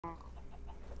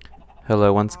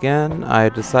Hello once again. I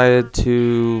decided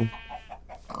to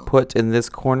put in this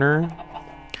corner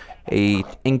a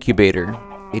incubator,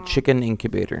 a chicken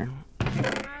incubator.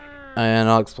 And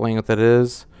I'll explain what that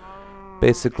is.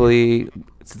 Basically,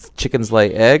 since chickens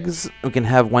lay eggs, we can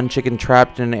have one chicken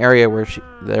trapped in an area where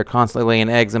they're constantly laying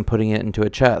eggs and putting it into a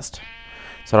chest.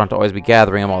 So I don't have to always be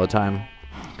gathering them all the time.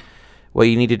 What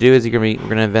you need to do is we're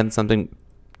gonna invent something,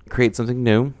 create something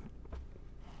new.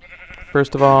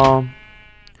 First of all,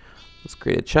 let's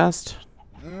create a chest.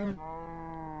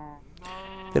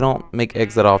 They don't make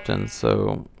eggs that often,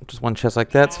 so just one chest like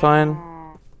that's fine.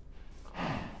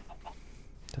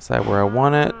 Decide where I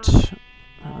want it.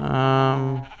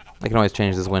 I can always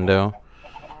change this window.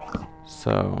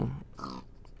 So,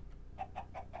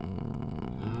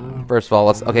 first of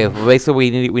all,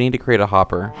 basically we need to create a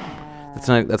hopper.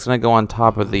 That's gonna go on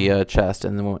top of the chest,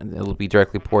 and then it'll be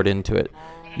directly poured into it.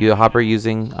 A hopper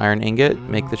using iron ingot,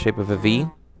 make the shape of a V.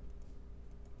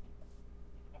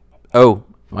 Oh,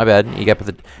 my bad. You got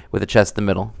with the chest in the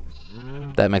middle.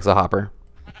 That makes a hopper.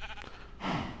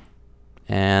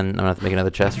 And I'm gonna have to make another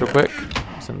chest real quick,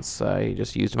 since I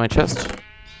just used my chest.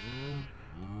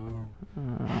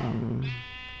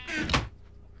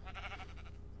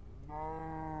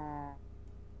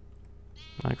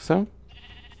 Like so.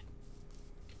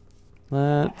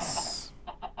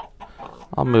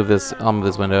 I'll move this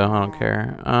window. I don't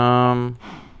care.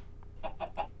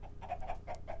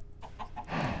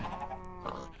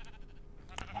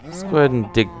 Let's go ahead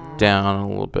and dig down a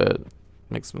little bit.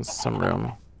 Make some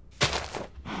room.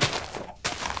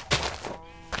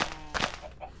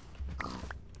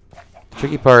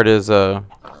 Tricky part is the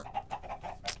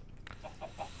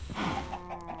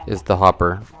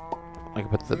hopper. I can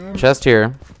put the chest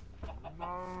here,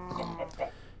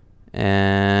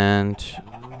 and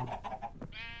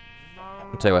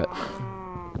I'll tell you what.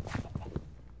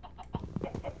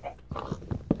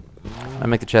 I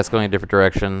make the chest going a different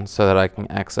direction so that I can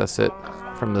access it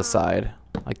from the side,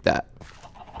 like that.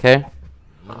 Okay?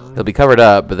 It'll be covered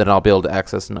up, but then I'll be able to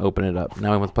access and open it up.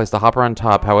 Now we want to place the hopper on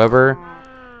top. However,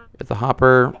 if the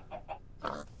hopper...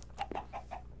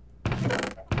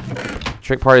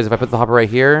 Trick part is if I put the hopper right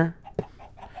here,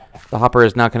 the hopper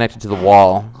is now connected to the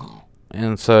wall,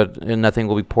 and so nothing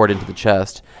will be poured into the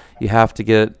chest. You have to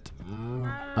get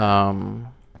the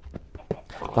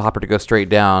hopper to go straight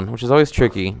down, which is always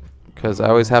tricky, because I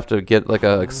always have to get like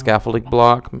a scaffolding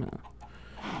block,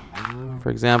 for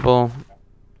example,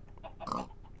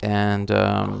 and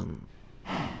I'm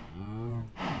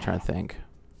trying to think.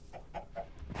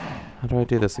 How do I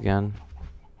do this again?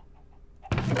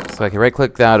 So I can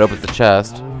right-click that, open the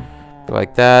chest, go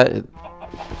like that.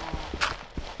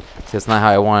 See, that's not how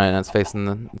I want it. And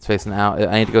it's facing out.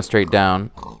 I need to go straight down.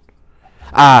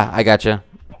 Ah, I gotcha.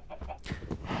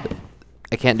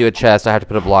 I can't do a chest. I have to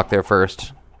put a block there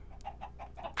first.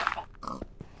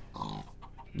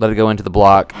 Let it go into the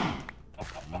block.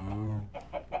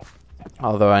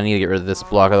 Although I need to get rid of this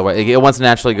block, otherwise it wants to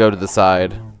naturally go to the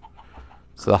side.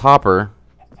 So the hopper.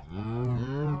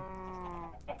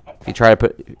 If you try to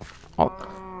put,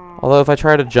 although if I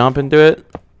try to jump into it,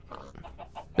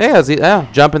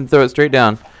 jump and throw it straight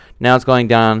down. Now it's going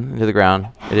down into the ground.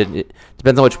 It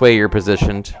depends on which way you're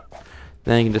positioned.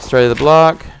 Then you can destroy the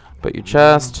block, put your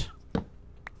chest.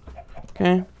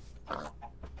 Okay.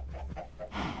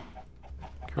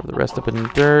 Cover the rest up in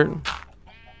dirt.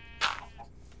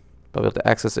 But we'll have to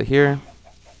access it here.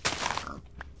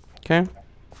 Okay.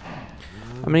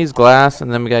 I'm gonna use glass, and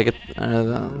then we gotta get.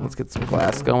 Let's get some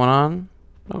glass going on.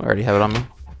 Oh, I already have it on me.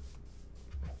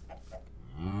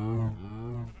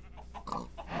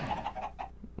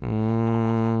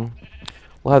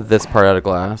 We'll have this part out of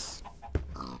glass.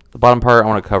 The bottom part I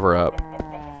want to cover up.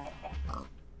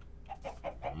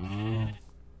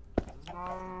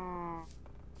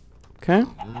 Okay.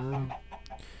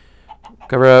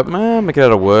 Cover up. Make it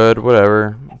out of wood.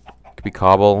 Whatever. Could be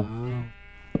cobble.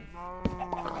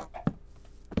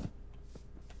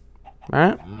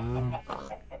 Alright.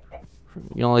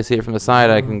 You only see it from the side.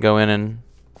 I can go in and...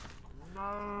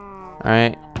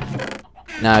 Alright.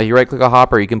 Now, you right-click a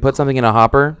hopper. You can put something in a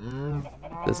hopper.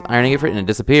 This ironing it, and it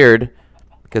disappeared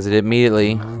because it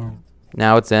immediately...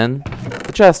 Now it's in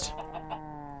the chest.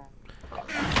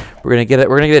 We're gonna get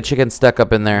a chicken stuck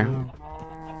up in there.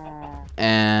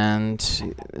 And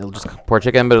it'll just pour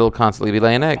chicken, but it'll constantly be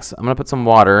laying eggs. I'm gonna put some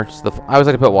water. I always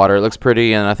like to put water. It looks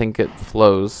pretty, and I think it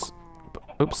flows.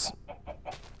 Oops.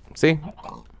 See?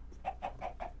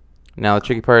 Now the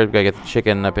tricky part is we gotta get the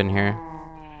chicken up in here.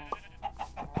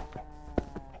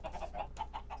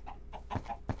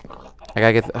 I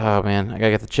gotta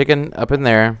get the chicken up in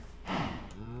there.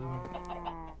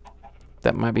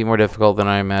 That might be more difficult than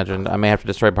I imagined. I may have to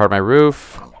destroy part of my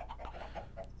roof.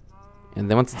 And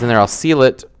then once it's in there, I'll seal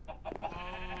it.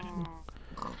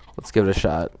 Let's give it a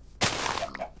shot.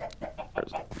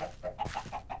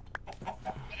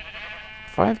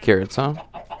 5 carrots, huh?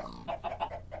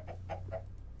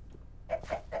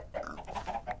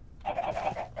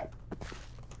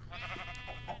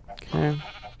 Okay.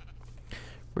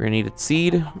 We're gonna need a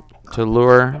seed to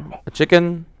lure a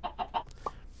chicken.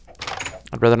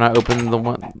 I'd rather not open the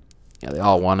one. Yeah, they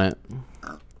all want it.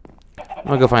 I'm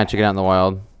gonna go find a chicken out in the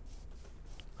wild.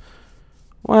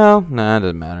 Well, nah, it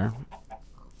doesn't matter.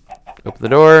 Open the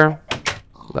door.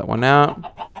 Pull that one out.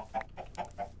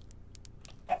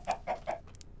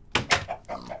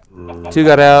 2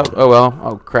 got out. Oh well.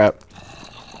 Oh crap.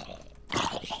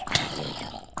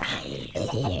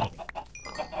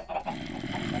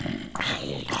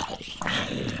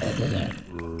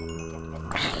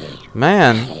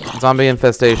 Man, zombie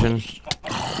infestation.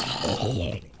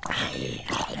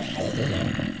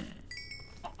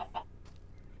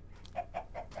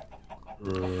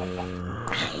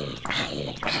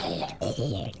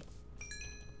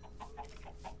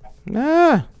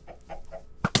 Ah.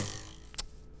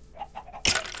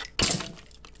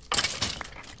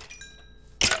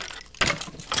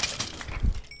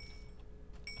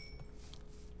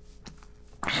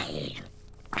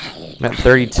 I'm at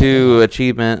 32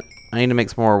 achievement. I need to make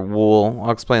some more wool.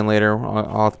 I'll explain later.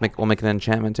 We'll make an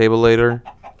enchantment table later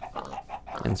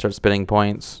and start spinning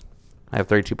points. I have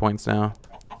 32 points now.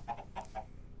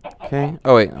 Okay.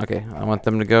 Oh wait. Okay. I want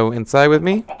them to go inside with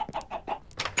me.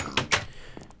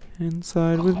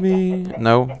 Inside with me.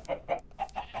 No.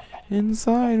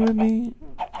 Inside with me.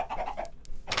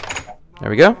 There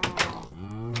we go.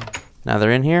 Now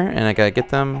they're in here, and I gotta get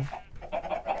them.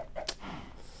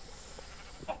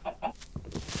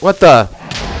 What the?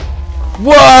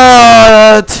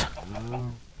 What?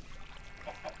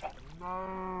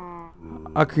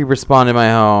 A creeper spawned in my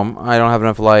home. I don't have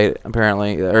enough light,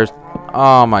 apparently.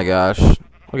 Oh my gosh.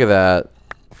 Look at that.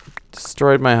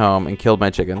 Destroyed my home and killed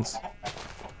my chickens.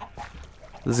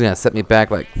 This is gonna set me back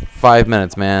like 5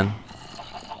 minutes, man.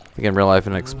 I think in real life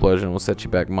an explosion will set you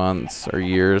back months or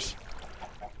years.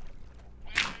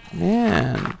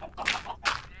 Man.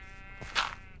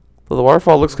 Well, the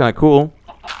waterfall looks kind of cool.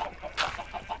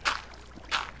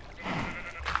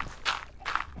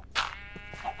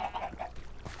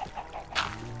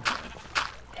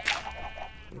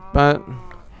 But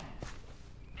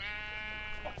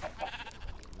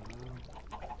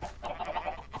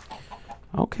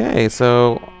okay,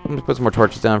 so I'm gonna put some more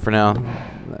torches down for now.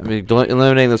 I mean,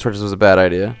 eliminating those torches was a bad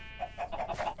idea.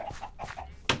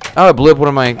 Oh, I blew up one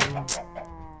of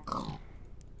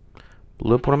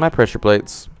my pressure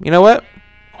plates. You know what?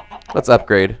 Let's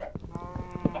upgrade.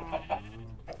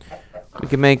 We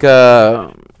can make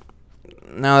now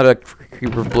that a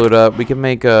creeper blew it up, we can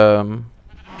make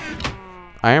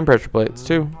iron pressure plates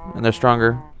too, and they're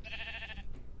stronger.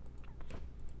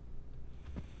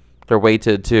 They're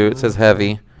weighted too. It says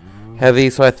heavy.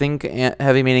 Heavy, so I think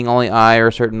heavy meaning only I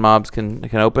or certain mobs can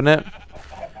open it.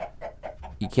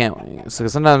 You can't. So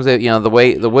sometimes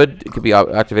the wood could be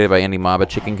activated by any mob. A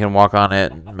chicken can walk on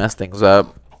it and mess things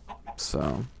up.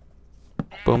 So,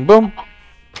 boom, boom.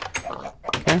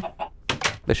 Okay.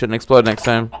 They shouldn't explode next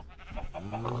time.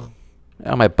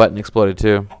 Oh, my button exploded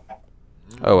too.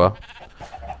 Oh well.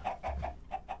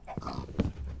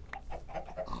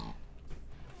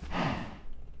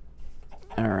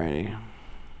 Alrighty.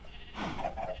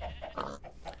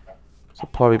 This will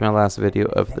probably be my last video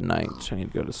of the night. I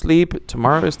need to go to sleep.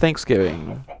 Tomorrow is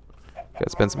Thanksgiving. Gotta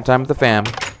spend some time with the fam.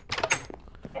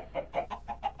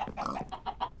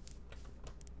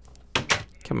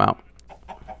 Come out.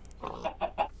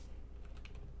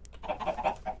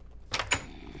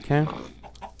 Okay.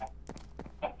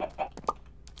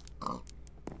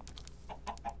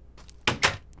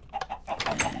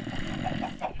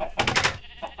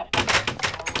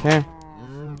 Okay. I'm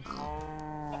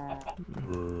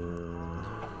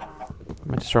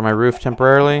gonna destroy my roof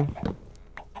temporarily.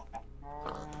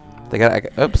 I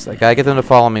gotta get them to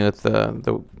follow me with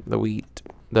the wheat,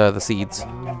 the seeds.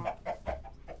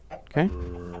 Okay.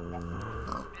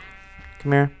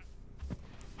 Come here.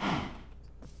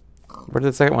 Where did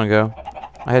the second one go?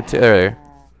 I had 2 there.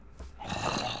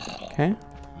 Okay.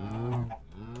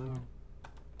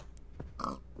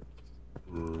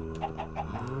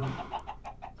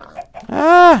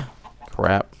 Ah!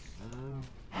 Crap.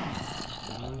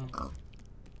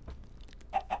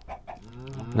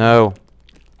 No.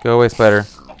 Go away, spider.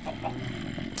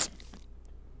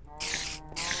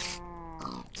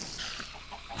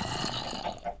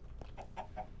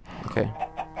 Okay.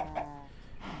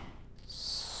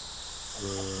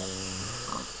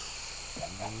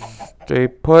 Stay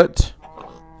put.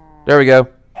 There we go.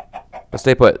 Let's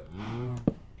stay put.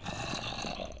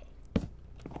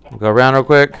 We'll go around real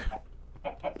quick.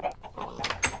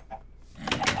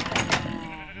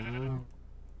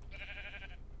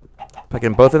 Put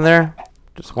them both in there.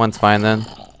 Just one's fine then.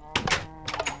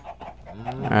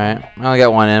 Alright. I only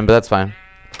got one in, but that's fine.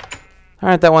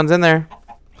 Alright, that one's in there.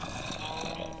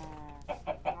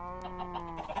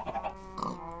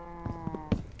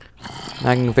 Now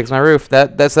I can fix my roof.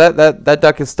 That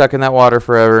duck is stuck in that water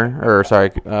forever. Or sorry,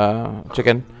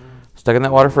 chicken. Stuck in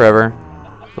that water forever.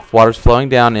 The water's flowing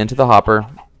down into the hopper.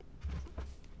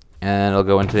 And it'll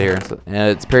go into here. So, and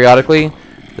it's periodically,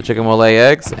 the chicken will lay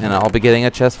eggs, and I'll be getting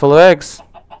a chest full of eggs.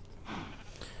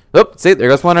 Oop, see, there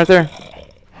goes one right there.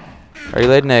 Already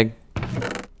laid an egg.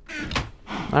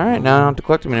 Alright, now I don't have to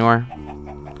collect them anymore.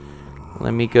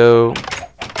 Let me go.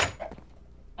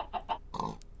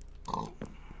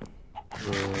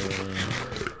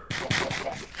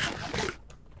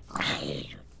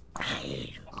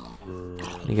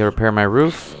 I gotta repair my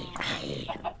roof.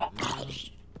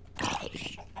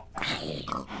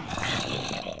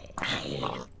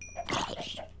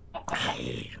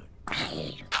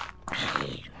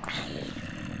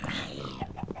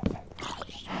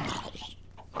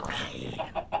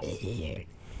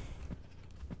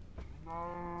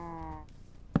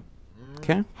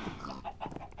 Okay.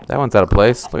 That one's out of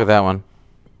place. Look at that one.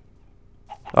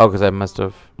 Oh, because I must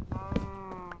have.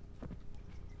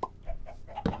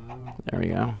 There we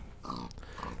go.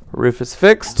 Roof is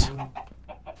fixed.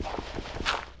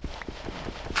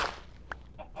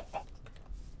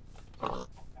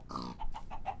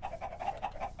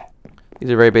 These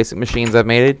are very basic machines I've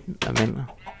made.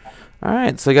 All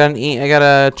right. So I got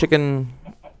a chicken.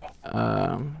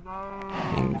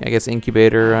 I guess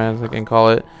incubator, as I can call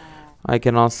it. I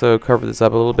can also cover this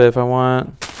up a little bit if I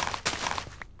want.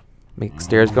 Make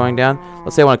stairs going down.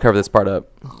 Let's say I want to cover this part up.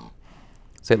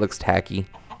 Say it looks tacky.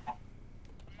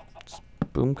 Just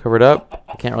boom, cover it up.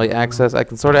 I can't really access. I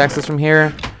can sort of access from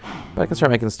here, but I can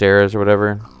start making stairs or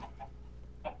whatever.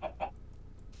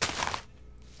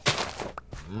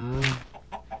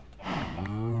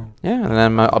 Yeah, and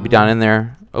then I'll be down in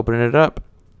there opening it up.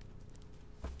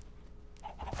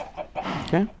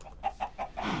 Okay.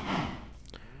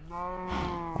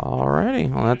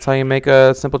 Alrighty, well that's how you make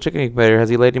a simple chicken incubator. Has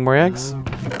he laid any more eggs?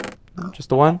 Just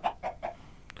the one?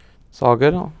 It's all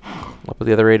good. I'll put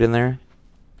the other 8 in there.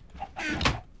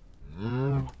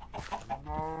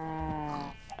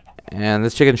 And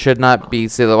this chicken should not be,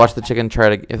 see, watch the chicken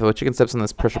try to, if the chicken steps on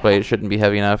this pressure plate, it shouldn't be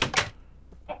heavy enough.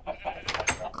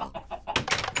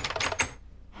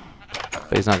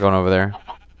 But he's not going over there.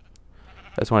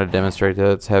 I just wanted to demonstrate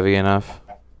that it's heavy enough.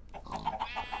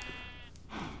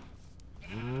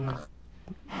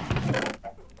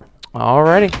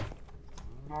 Alrighty.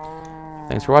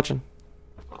 Thanks for watching.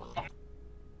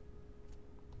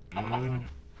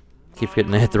 Keep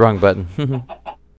forgetting to hit the wrong button.